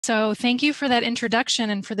So thank you for that introduction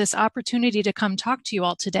and for this opportunity to come talk to you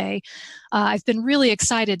all today. I've been really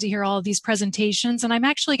excited to hear all of these presentations, and I'm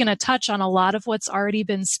actually going to touch on a lot of what's already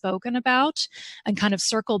been spoken about and kind of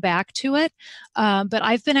circle back to it. But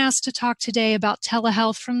I've been asked to talk today about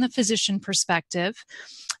telehealth from the physician perspective.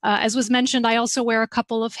 As was mentioned, I also wear a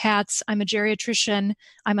couple of hats. I'm a geriatrician.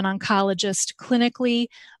 I'm an oncologist clinically.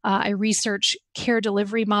 I research care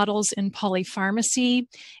delivery models in polypharmacy,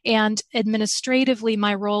 and administratively,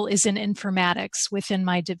 my role is in informatics within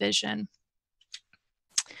my division.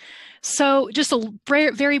 So just a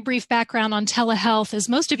very brief background on telehealth. As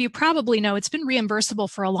most of you probably know, it's been reimbursable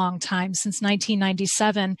for a long time, since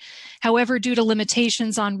 1997. However, due to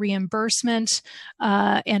limitations on reimbursement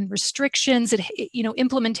and restrictions,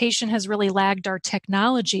 implementation has really lagged our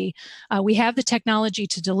technology. We have the technology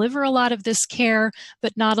to deliver a lot of this care,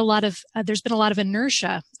 but not a lot of, there's been a lot of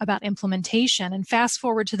inertia about implementation. And fast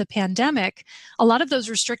forward to the pandemic, a lot of those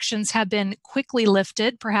restrictions have been quickly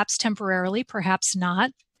lifted, perhaps temporarily, perhaps not.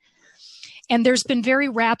 And there's been very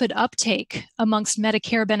rapid uptake amongst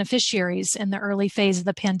Medicare beneficiaries in the early phase of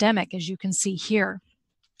the pandemic, as you can see here.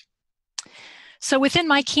 So within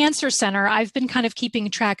my cancer center, I've been kind of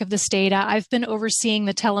keeping track of this data. I've been overseeing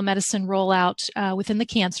the telemedicine rollout within the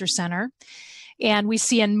cancer center. And we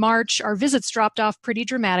see in March, our visits dropped off pretty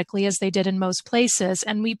dramatically, as they did in most places.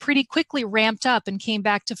 And we pretty quickly ramped up and came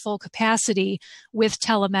back to full capacity with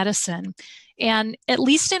telemedicine. And at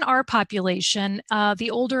least in our population, the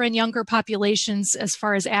older and younger populations, as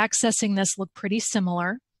far as accessing this, look pretty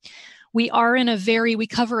similar. We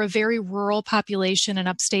cover a very rural population in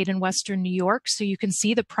upstate and Western New York, so you can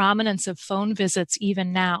see the prominence of phone visits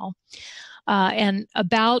even now. And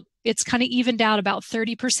it's kind of evened out. About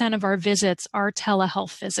 30% of our visits are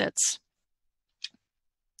telehealth visits.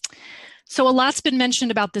 So a lot's been mentioned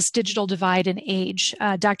about this digital divide in age.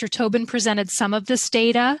 Dr. Tobin presented some of this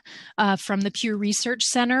data from the Pew Research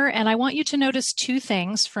Center, and I want you to notice two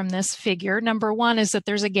things from this figure. Number one is that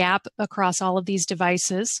there's a gap across all of these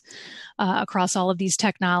devices, across all of these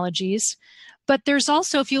technologies. But there's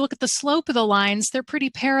also, if you look at the slope of the lines, they're pretty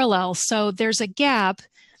parallel. So there's a gap.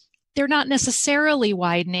 They're not necessarily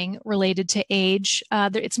widening related to age.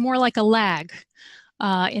 It's more like a lag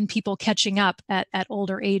in people catching up at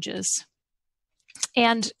older ages.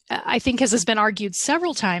 And I think, as has been argued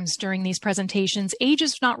several times during these presentations, age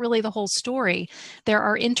is not really the whole story. There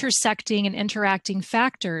are intersecting and interacting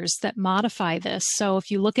factors that modify this. So if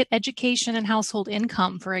you look at education and household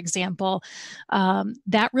income, for example,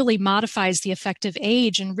 that really modifies the effective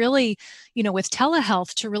age. And really, with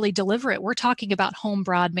telehealth, to really deliver it, we're talking about home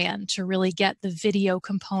broadband to really get the video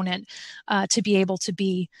component to be able to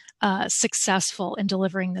be successful in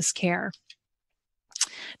delivering this care.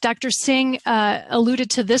 Dr. Singh alluded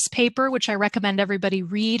to this paper, which I recommend everybody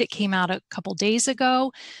read. It came out a couple days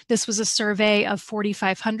ago. This was a survey of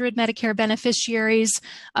 4,500 Medicare beneficiaries.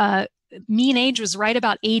 Mean age was right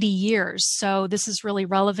about 80 years. So this is really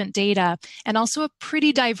relevant data. And also a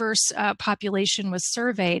pretty diverse population was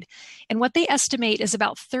surveyed. And what they estimate is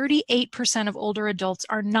about 38% of older adults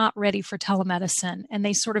are not ready for telemedicine. And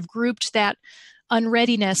they sort of grouped that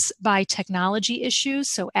unreadiness by technology issues,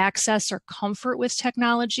 so access or comfort with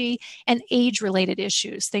technology, and age-related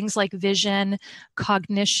issues, things like vision,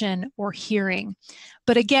 cognition, or hearing.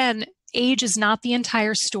 But again, age is not the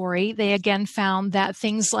entire story. They again found that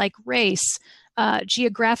things like race,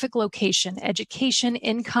 geographic location, education,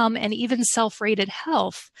 income, and even self-rated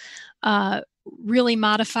health really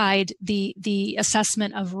modified the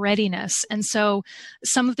assessment of readiness. And so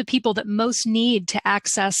some of the people that most need to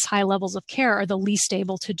access high levels of care are the least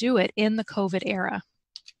able to do it in the COVID era.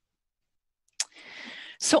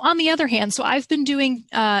 So on the other hand, I've been doing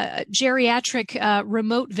geriatric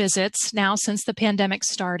remote visits now since the pandemic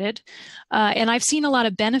started, and I've seen a lot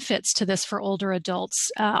of benefits to this for older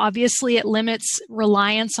adults. Obviously, it limits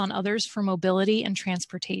reliance on others for mobility and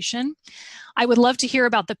transportation. I would love to hear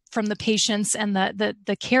from the patients and the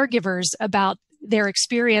caregivers about their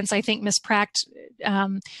experience. I think Ms. Pracht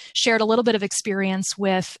shared a little bit of experience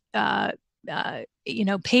with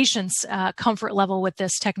patients' comfort level with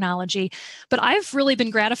this technology. But I've really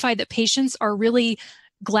been gratified that patients are really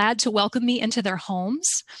glad to welcome me into their homes.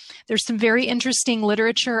 There's some very interesting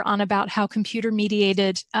literature on about how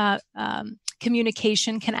computer-mediated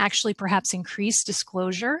communication can actually perhaps increase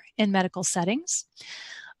disclosure in medical settings.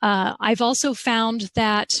 I've also found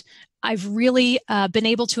that I've really been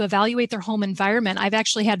able to evaluate their home environment. I've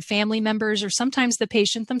actually had family members, or sometimes the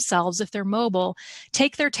patient themselves, if they're mobile,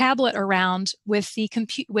 take their tablet around with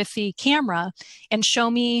the camera and show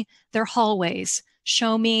me their hallways,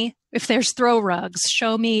 show me if there's throw rugs,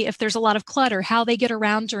 show me if there's a lot of clutter, how they get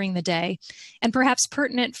around during the day, and perhaps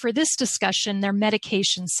pertinent for this discussion, their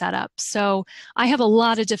medication setup. So I have a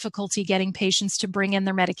lot of difficulty getting patients to bring in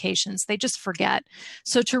their medications. They just forget.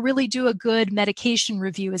 So to really do a good medication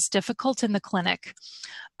review is difficult in the clinic.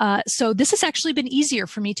 So this has actually been easier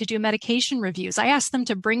for me to do medication reviews. I ask them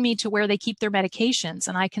to bring me to where they keep their medications,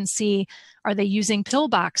 and I can see, are they using pill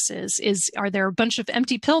boxes? Are there a bunch of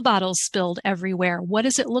empty pill bottles spilled everywhere? What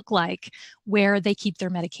does it look like where they keep their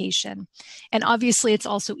medication? And obviously, it's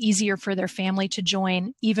also easier for their family to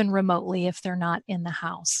join, even remotely, if they're not in the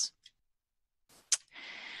house.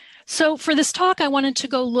 So for this talk, I wanted to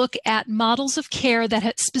go look at models of care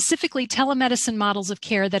that specifically telemedicine models of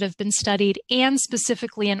care that have been studied, and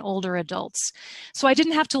specifically in older adults. So I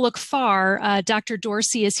didn't have to look far. Dr.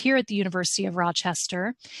 Dorsey is here at the University of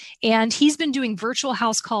Rochester, and he's been doing virtual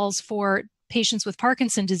house calls for patients with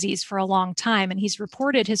Parkinson's disease for a long time, and he's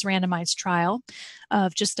reported his randomized trial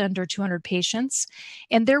of just under 200 patients.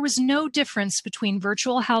 And there was no difference between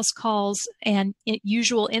virtual house calls and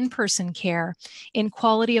usual in-person care in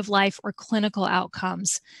quality of life or clinical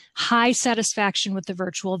outcomes. High satisfaction with the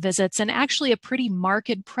virtual visits, and actually a pretty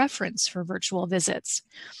marked preference for virtual visits.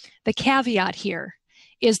 The caveat here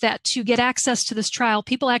is that to get access to this trial,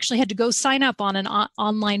 people actually had to go sign up on an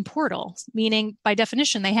online portal, meaning by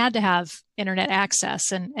definition, they had to have internet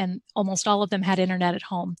access, and almost all of them had internet at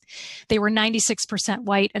home. They were 96%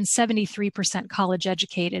 white and 73% college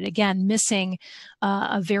educated, again, missing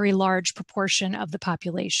a very large proportion of the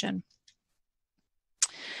population.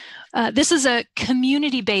 This is a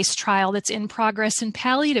community-based trial that's in progress in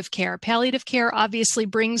palliative care. Palliative care obviously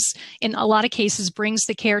brings, in a lot of cases, brings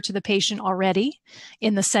the care to the patient already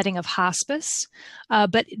in the setting of hospice.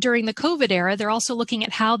 But during the COVID era, they're also looking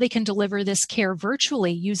at how they can deliver this care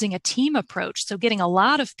virtually using a team approach. So getting a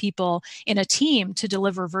lot of people in a team to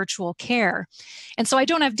deliver virtual care. And so I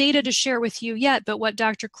don't have data to share with you yet, but what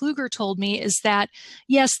Dr. Kluger told me is that,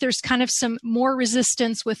 yes, there's kind of some more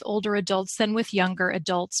resistance with older adults than with younger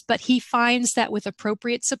adults, but he finds that with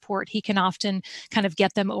appropriate support, he can often kind of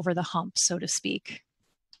get them over the hump, so to speak.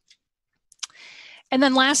 And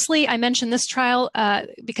then lastly, I mentioned this trial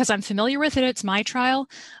because I'm familiar with it. It's my trial.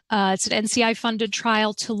 It's an NCI-funded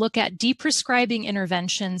trial to look at deprescribing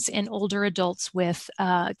interventions in older adults with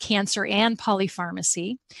cancer and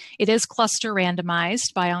polypharmacy. It is cluster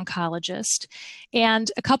randomized by oncologist.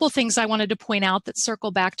 And a couple things I wanted to point out that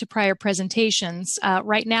circle back to prior presentations.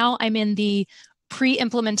 Right now, I'm in the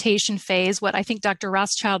pre-implementation phase, what I think Dr.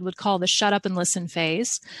 Rothschild would call the shut up and listen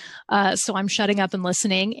phase. So I'm shutting up and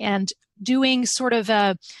listening and doing sort of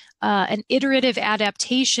an iterative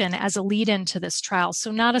adaptation as a lead-in to this trial.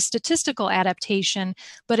 So not a statistical adaptation,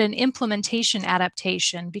 but an implementation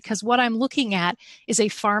adaptation, because what I'm looking at is a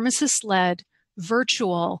pharmacist-led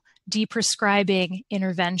virtual deprescribing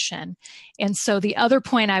intervention. And so the other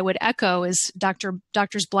point I would echo is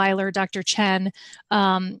Drs. Bleiler, Dr. Chen,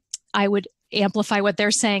 I would amplify what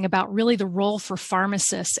they're saying about really the role for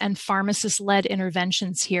pharmacists and pharmacist-led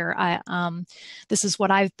interventions here. This is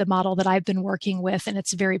the model that I've been working with, and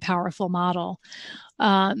it's a very powerful model.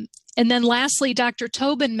 And then lastly, Dr.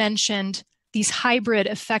 Tobin mentioned these hybrid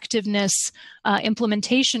effectiveness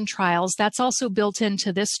implementation trials. That's also built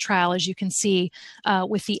into this trial, as you can see,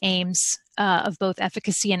 with the aims of both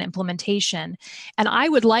efficacy and implementation. And I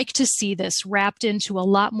would like to see this wrapped into a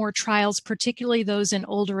lot more trials, particularly those in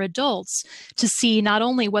older adults, to see not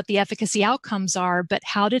only what the efficacy outcomes are, but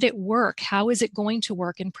how did it work? How is it going to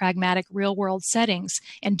work in pragmatic real-world settings?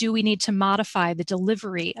 And do we need to modify the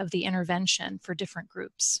delivery of the intervention for different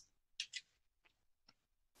groups?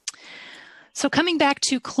 So coming back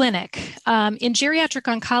to clinic, in geriatric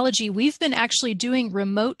oncology, we've been actually doing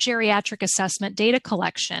remote geriatric assessment data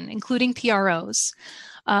collection, including PROs,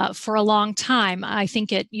 for a long time. I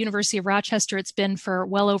think at University of Rochester, it's been for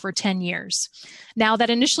well over 10 years. Now, that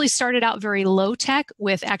initially started out very low tech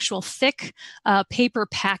with actual thick paper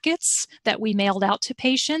packets that we mailed out to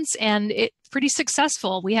patients, and it's pretty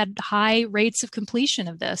successful. We had high rates of completion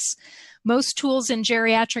of this. Most tools in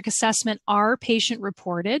geriatric assessment are patient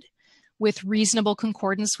reported, with reasonable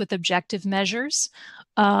concordance with objective measures.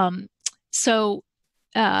 This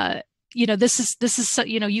is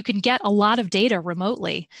you can get a lot of data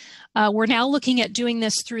remotely. We're now looking at doing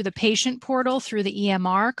this through the patient portal, through the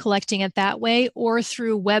EMR, collecting it that way, or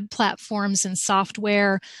through web platforms and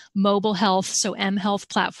software, mobile health, so mHealth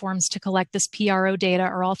platforms to collect this PRO data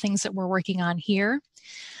are all things that we're working on here.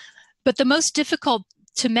 But the most difficult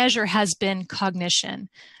to measure has been cognition.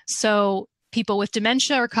 So people with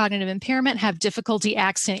dementia or cognitive impairment have difficulty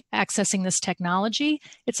accessing this technology.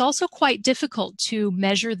 It's also quite difficult to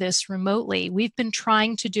measure this remotely. We've been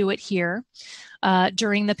trying to do it here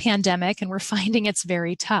during the pandemic, and we're finding it's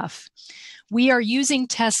very tough. We are using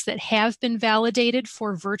tests that have been validated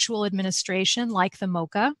for virtual administration, like the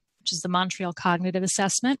MoCA, which is the Montreal Cognitive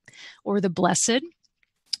Assessment, or the BLESSED,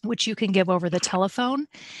 which you can give over the telephone.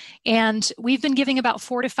 And we've been giving about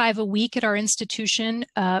 4 to 5 a week at our institution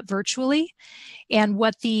virtually. And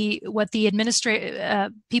what the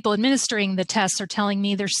people administering the tests are telling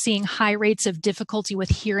me, they're seeing high rates of difficulty with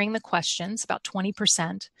hearing the questions, about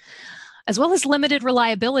 20%. As well as limited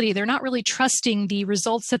reliability. They're not really trusting the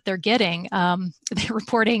results that they're getting. They're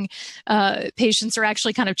reporting patients are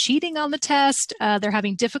actually kind of cheating on the test. They're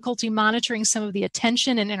having difficulty monitoring some of the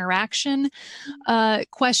attention and interaction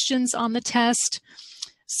questions on the test.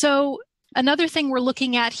 So another thing we're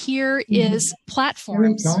looking at here is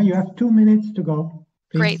platforms. ERIKA, you have 2 minutes to go.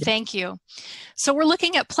 Please. Great, thank you. So we're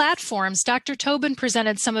looking at platforms. Dr. Tobin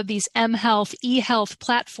presented some of these mHealth, eHealth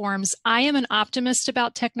platforms. I am an optimist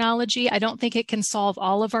about technology. I don't think it can solve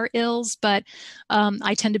all of our ills, but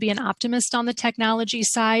I tend to be an optimist on the technology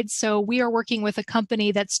side. So we are working with a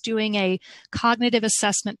company that's doing a cognitive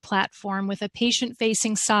assessment platform with a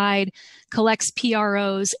patient-facing side, collects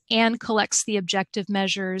PROs, and collects the objective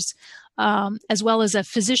measures, as well as a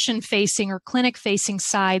physician-facing or clinic-facing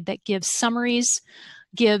side that gives summaries,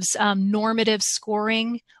 gives normative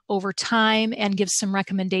scoring over time, and gives some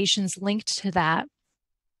recommendations linked to that.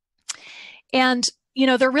 And, you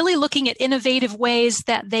know, they're really looking at innovative ways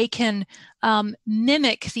that they can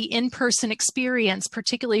mimic the in-person experience,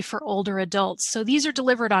 particularly for older adults. So these are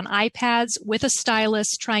delivered on iPads with a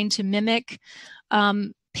stylus, trying to mimic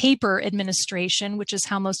paper administration, which is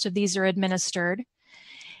how most of these are administered.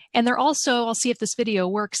 And they're also, I'll see if this video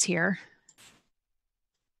works here.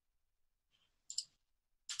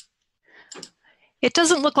 It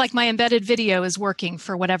doesn't look like my embedded video is working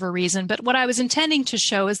for whatever reason, but what I was intending to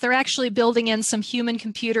show is they're actually building in some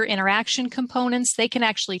human-computer interaction components. They can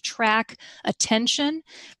actually track attention.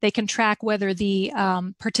 They can track whether the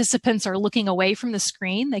participants are looking away from the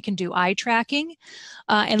screen. They can do eye tracking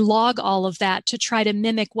and log all of that to try to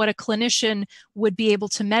mimic what a clinician would be able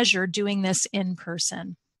to measure doing this in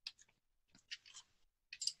person.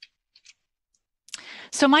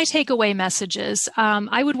 So my takeaway messages,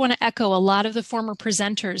 I would want to echo a lot of the former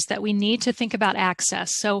presenters that we need to think about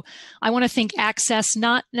access. So I want to think access,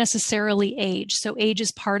 not necessarily age. So age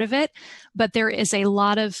is part of it, but there is a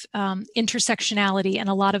lot of intersectionality and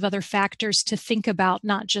a lot of other factors to think about,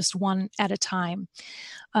 not just one at a time.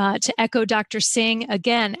 To echo Dr. Singh,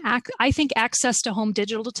 again, I think access to home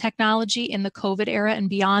digital technology in the COVID era and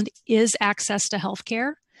beyond is access to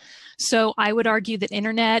healthcare. So I would argue that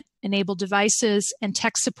internet-enabled devices and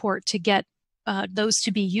tech support to get those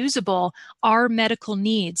to be usable are medical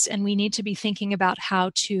needs, and we need to be thinking about how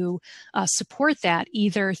to support that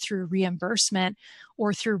either through reimbursement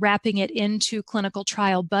or through wrapping it into clinical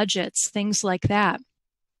trial budgets, things like that.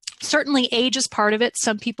 Certainly age is part of it.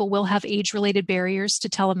 Some people will have age-related barriers to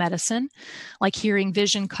telemedicine, like hearing,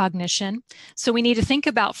 vision, cognition. So we need to think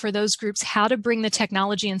about, for those groups, how to bring the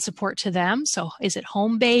technology and support to them. So is it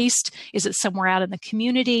home-based? Is it somewhere out in the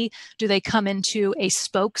community? Do they come into a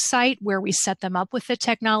spoke site where we set them up with the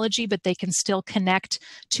technology, but they can still connect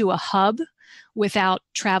to a hub without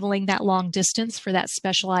traveling that long distance for that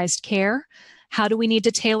specialized care? How do we need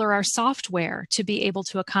to tailor our software to be able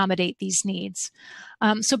to accommodate these needs?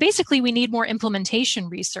 So basically, we need more implementation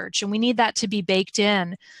research, and we need that to be baked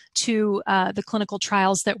in to the clinical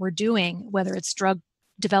trials that we're doing, whether it's drug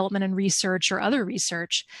development and research or other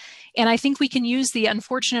research. And I think we can use the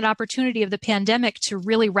unfortunate opportunity of the pandemic to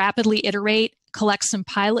really rapidly iterate, collect some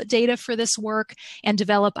pilot data for this work, and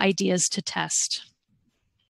develop ideas to test.